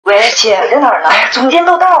姐，姐在哪儿呢？哎，总监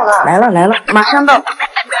都到了。来了，马上到。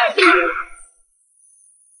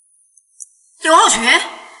刘浩群，你个流氓，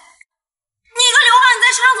你在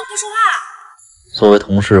车上怎么不说话？作为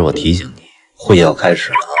同事，我提醒你，会议要开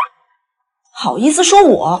始了。好意思说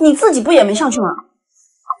我？你自己不也没上去吗？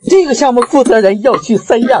这个项目负责人要去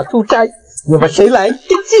三亚出差，你们谁来跟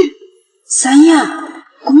进？三亚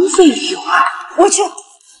公费旅游啊！我去。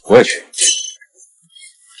我也去。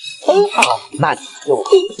很好，那你就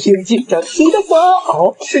听进整齐的说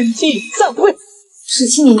好，事情散会。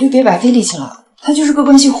17你就别白费力气了，他就是个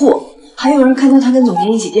关系户，还有人看到他跟总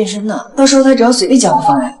监一起健身呢。到时候他只要随便交个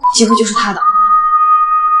方案，机会就是他的。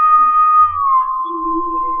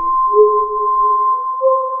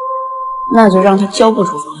那就让他交不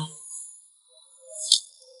出方案。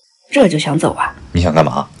这就想走啊？你想干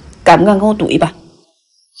嘛？敢不敢跟我赌一把？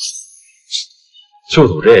就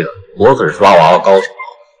赌这个，我可是抓娃娃高手。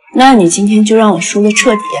那你今天就让我输得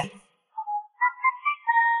彻底。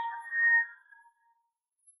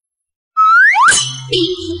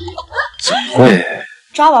怎么会？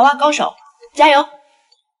抓娃娃高手，加油！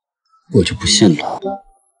我就不信了。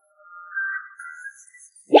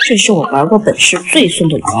这是我玩过本市最松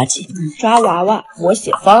的娃娃机，抓娃娃，我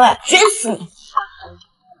写方案，卷死你！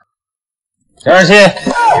姜十七，你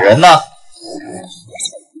人呢？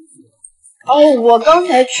哦，我刚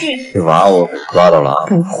才去。这娃我抓到了啊！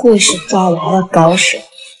不会是抓娃娃高手，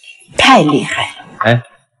太厉害了！哎，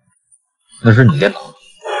那是你电脑。哎，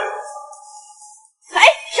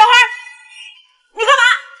小孩，你干嘛？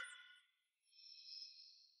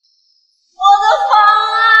我的方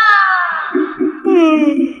案！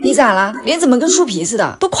你咋了？脸怎么跟树皮似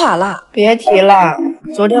的，都垮了？别提了，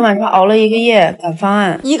昨天晚上熬了1个夜赶方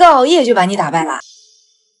案，一个熬夜就把你打败了。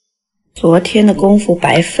昨天的功夫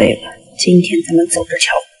白费了，今天咱们走着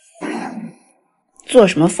瞧。做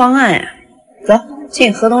什么方案呀？走，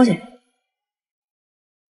进喝东西。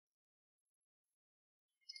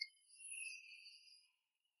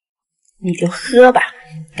你就喝吧，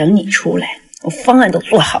等你出来，我方案都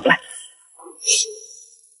做好了。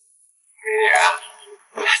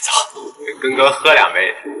走，跟哥喝2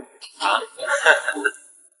杯啊！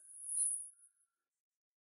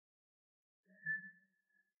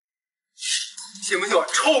信不信我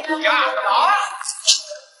抽你丫的啊！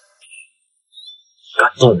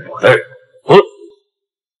敢动我的人，滚！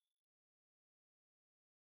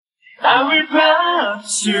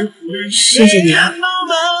谢谢你啊。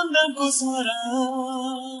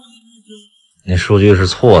那数据是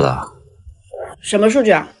错的。什么数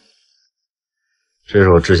据啊？这是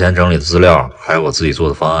我之前整理的资料，还有我自己做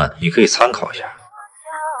的方案，你可以参考一下。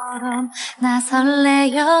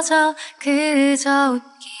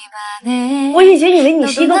我以前以为你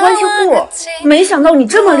是一个关系户，没想到你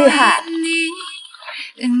这么厉害。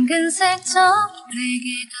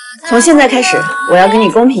从现在开始，我要跟你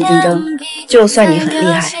公平竞争，就算你很厉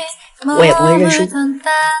害，我也不会认输。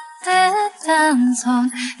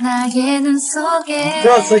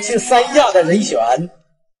这次去三亚的人选，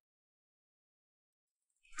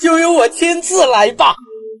就由我亲自来吧。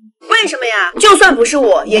为什么呀？就算不是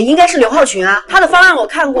我，也应该是刘浩群啊。他的方案我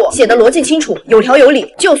看过，写的逻辑清楚，有条有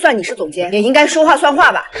理。就算你是总监，也应该说话算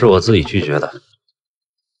话吧？是我自己拒绝的。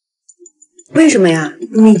为什么呀？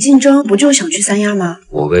你竞争不就想去三亚吗？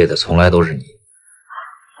我为的从来都是你。我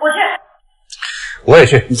去。我也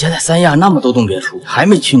去。你家在三亚那么多栋别墅，还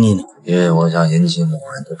没去腻呢？因为我想引起某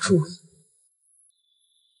人的注意。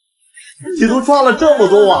你都抓了这么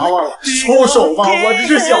多娃娃了，收手吧，我这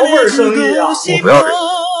是小本生意啊！我不要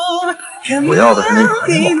人，我要的是那个海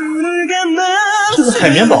绵宝宝。这个海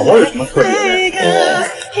绵宝宝有什么特别的？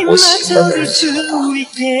我喜欢的人喜欢他，我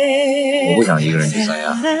不想一个人去三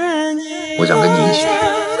亚，我想跟你一起去。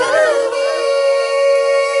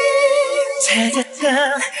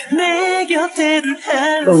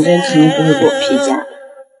总监肯定不会给我批假。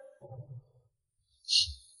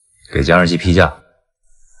给姜十七批假。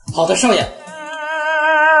好的，少爷。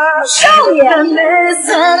少爷。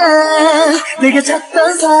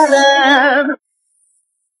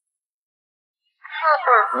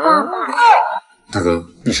大哥，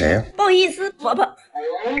你谁呀？不好意思，婆婆。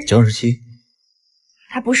姜十七。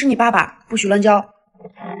他不是你爸爸，不许乱交。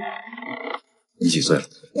你几岁了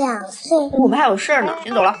？2岁。我们还有事儿呢，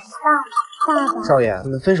先走了。爸爸。少爷，你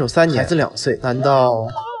们分手3年，孩子2岁，难道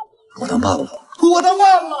我当爸爸？我当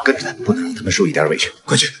爸爸。跟着他，不能让他们受一点委屈。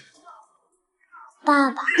快去。爸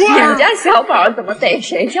爸。人家小宝怎么逮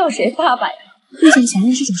谁叫谁爸爸呀？遇见前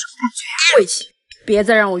任是种什么感觉呀？晦气，别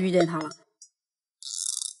再让我遇见他了。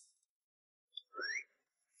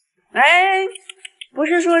哎，不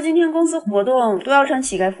是说今天公司活动都要穿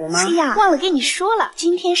乞丐服吗？是呀，忘了跟你说了，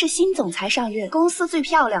今天是新总裁上任，公司最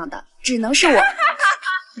漂亮的只能是我。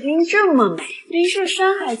您这么美，您是《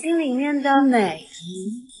山海经》里面的哪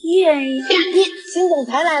一页？新总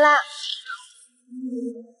裁来啦！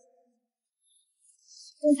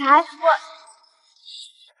总裁，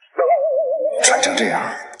穿成这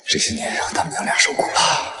样，这些年让他们娘俩受苦了。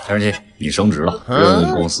姜十七，你升职了，任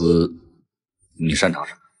务公司，你擅长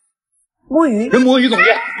什么？摸鱼。人摸鱼总监，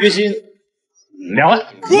月薪2万。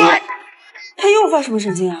他又发什么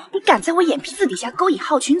神经啊？你敢在我眼皮子底下勾引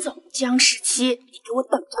浩群总姜17，你给我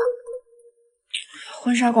等着！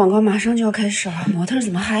婚纱广告马上就要开始了，模特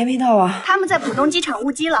怎么还没到啊？他们在浦东机场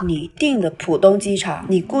误机了。你订的浦东机场，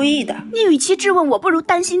你故意的。你与其质问我，不如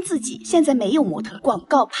担心自己。现在没有模特，广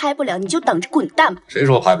告拍不了，你就等着滚蛋吧。谁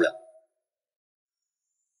说拍不了？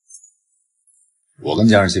我跟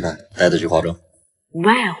姜十七拍，带他去化妆。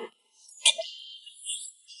哇哦！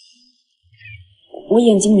我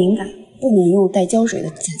眼睛敏感，不能用带胶水的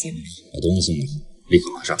假睫毛。把东西送给你，立刻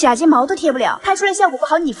马上。假睫毛都贴不了，拍出来效果不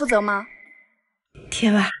好，你负责吗？贴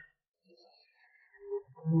吧。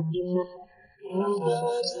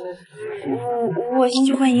我先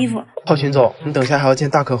去换衣服。浩群总，你等下还要见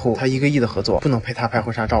大客户，他1个亿的合作，不能陪他拍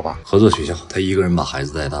婚纱照吧？合作取消，他一个人把孩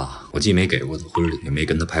子带大，我既没给过他婚礼，也没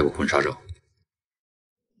跟他拍过婚纱照，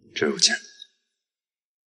这是我欠的。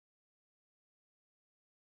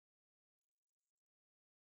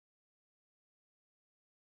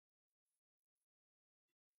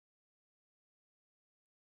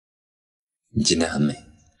你今天很美。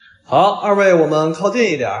好，二位我们靠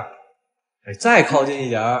近一点，哎，再靠近一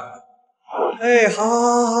点，哎，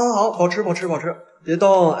好，保持，别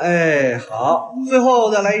动，哎，好，最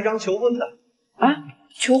后再来一张求婚的。啊，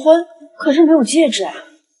求婚？可是没有戒指啊。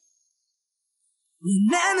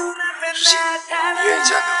十七，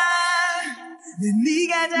你愿意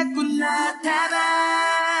嫁给我？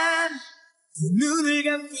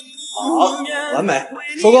好，完美，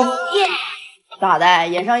收工。耶！咋的？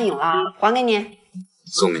演上瘾了？还给你。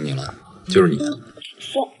送给你了，就是你的。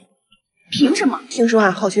送？凭什么？听说啊，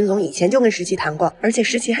浩群总以前就跟17谈过，而且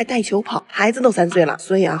17还带球跑，孩子都3岁了，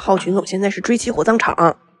所以啊，浩群总现在是追妻火葬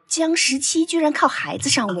场。姜17居然靠孩子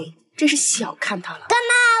上位，真是小看他了。干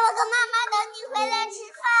嘛？我跟妈妈等你回来吃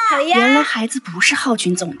饭。好呀。原来孩子不是浩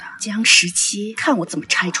群总的，姜17，看我怎么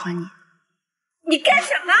拆穿你！你干什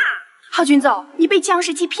么？浩群总，你被姜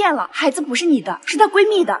17骗了，孩子不是你的，是她闺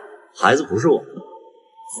蜜的。孩子不是我的。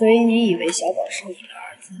所以你以为小宝是你的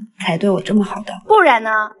儿子，才对我这么好的？不然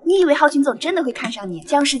呢？你以为浩群总真的会看上你？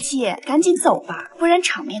姜17，赶紧走吧，不然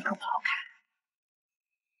场面可不好看。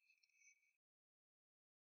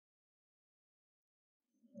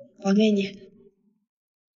还给你。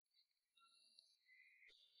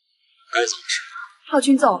该走的事。浩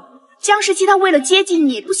群总，姜17他为了接近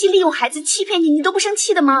你，不惜利用孩子欺骗你，你都不生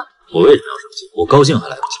气的吗？我为什么要生气？我高兴还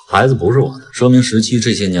来不及。孩子不是我的，说明17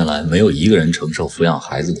这些年来没有一个人承受抚养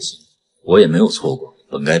孩子的心，我也没有错过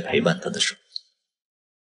本该陪伴他的时候。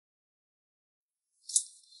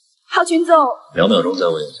浩群总2秒钟在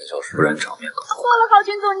我眼前消失，不然场面更好。错了，浩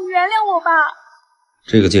群总，你原谅我吧。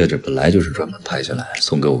这个戒指本来就是专门拍下来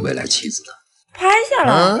送给我未来妻子的。拍下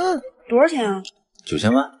了？多少钱啊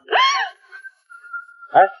？9000万。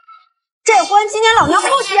哎，这婚今天老娘不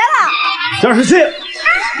结了。姜17，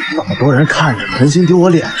那么多人看着，存心丢我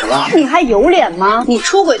脸上了。你还有脸吗？你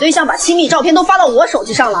出轨对象把亲密照片都发到我手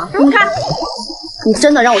机上了，你看，你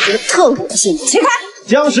真的让我觉得特恶心。起开！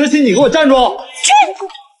姜17，你给我站住！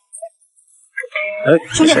哎，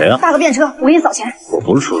兄弟，搭个便车，我给你扫钱。我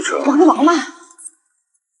不是出租车。帮个忙嘛。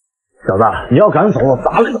小子，你要敢走，我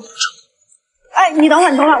砸了你！哎，你等会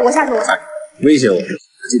儿，我下去。威胁我，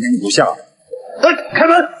今天你不下来。开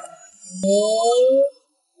门。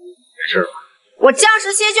没事吧？我姜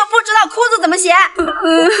17就不知道裤子怎么写。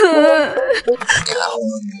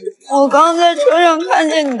我刚在车上看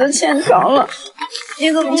见你的欠条了，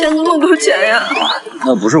你怎么欠这么多钱呀？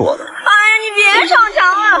那不是我的。哎呀，你别吵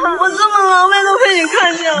墙了，我这么狼狈都被你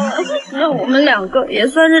看见了。那我们2个也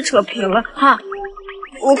算是扯平了哈。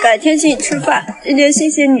我改天请你吃饭，今天谢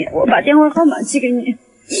谢你，我把电话号码寄给你。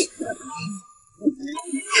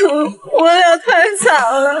我俩太惨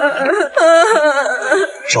了。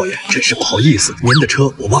少爷，真是不好意思，您的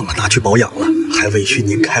车我忘了拿去保养了，还委屈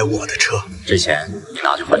您开我的车。这钱你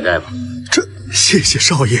拿去还债吧。这，谢谢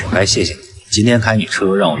少爷。我该谢谢你，今天开你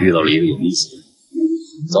车让我遇到了一个有意思的人。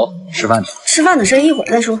走，吃饭去。吃饭的事一会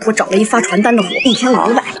儿再说，我找了一发传单的活，1天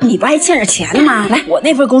500，你不还欠着钱呢吗？来，我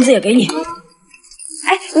那份工资也给你。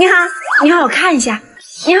哎，你好，你好，我看一下。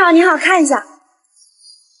你好，你好，看一下。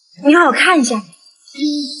你好，我看一下。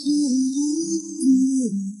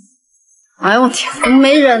哎呦我天，怎么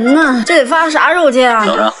没人呢？这得发啥时候去啊？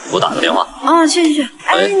等着，我打个电话。啊，去。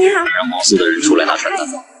哎，你好。让貌似的人出来拿传单。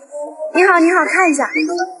你好，看一下。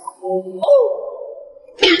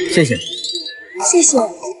谢谢。谢谢。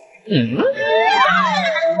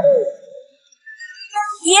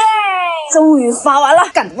耶！终于发完了，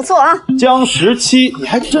干得不错啊！姜17，你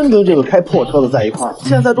还真跟这个开破车的在一块儿，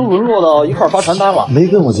现在都沦落到一块儿发传单了。没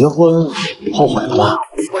跟我结婚，后悔了吧？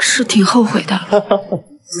我是挺后悔的。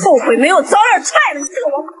后悔没有早点踹了你这个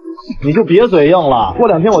王八！你就别嘴硬了。过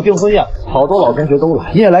2天我订婚宴，好多老同学都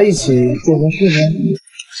来，你也来一起见见世面。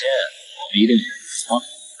姐，我不一定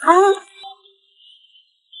啊！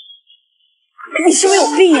你是不是有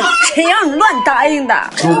病啊？谁让你乱答应的？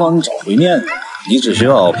都帮你找回面子，你只需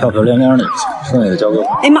要漂漂亮亮的就行，剩下的交给我。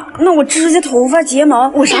哎妈，那我指甲、头发、睫毛，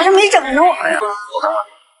我啥都没整呢，我。哎呀，我看看。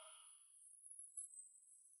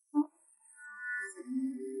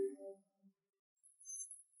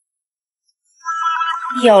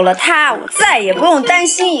有了它，我再也不用担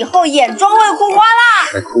心以后眼妆会哭花啦。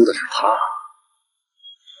该哭的是他。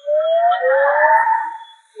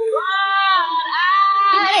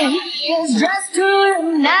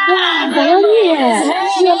王丽，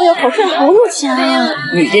要不要跑车好有钱啊！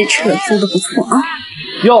你这车租的不错啊。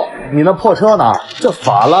哟，你那破车呢？这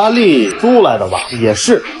法拉利租来的吧？也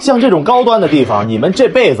是，像这种高端的地方，你们这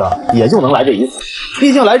辈子也就能来这一次。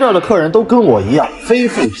毕竟来这儿的客人都跟我一样，非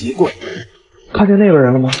富即贵。看见那个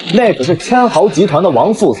人了吗？那可是千豪集团的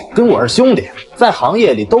王副总，跟我是兄弟，在行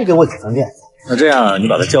业里都给我几分面子。那这样，你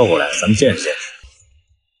把他叫过来，咱们见识见识。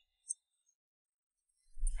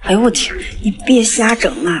哎呦我天，你别瞎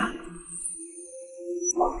整啊！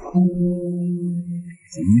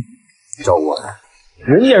叫过来，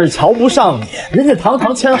人家是瞧不上你，人家堂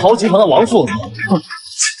堂千豪集团的王副总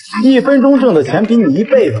，1分钟挣的钱比你一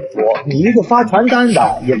辈子多，你一个发传单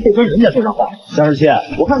的也配跟人家说上话？姜十七，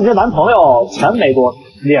我看你这男朋友钱没多，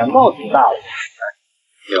脸倒挺大的。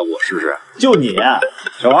要我试试？就你，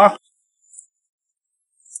小王。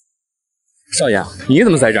少爷，你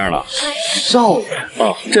怎么在这儿呢？少爷，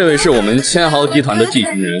哦，这位是我们千豪集团的继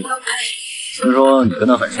承人。听说你跟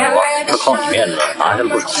他很熟啊，他靠你面子拿下了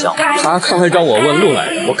不少项目。他刚才找我问路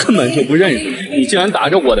来着，我根本就不认识你。你竟然打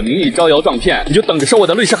着我的名义招摇撞骗，你就等着受我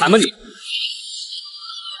的律师函吧你！我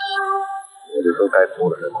就说该哭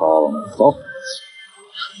的是他了，走。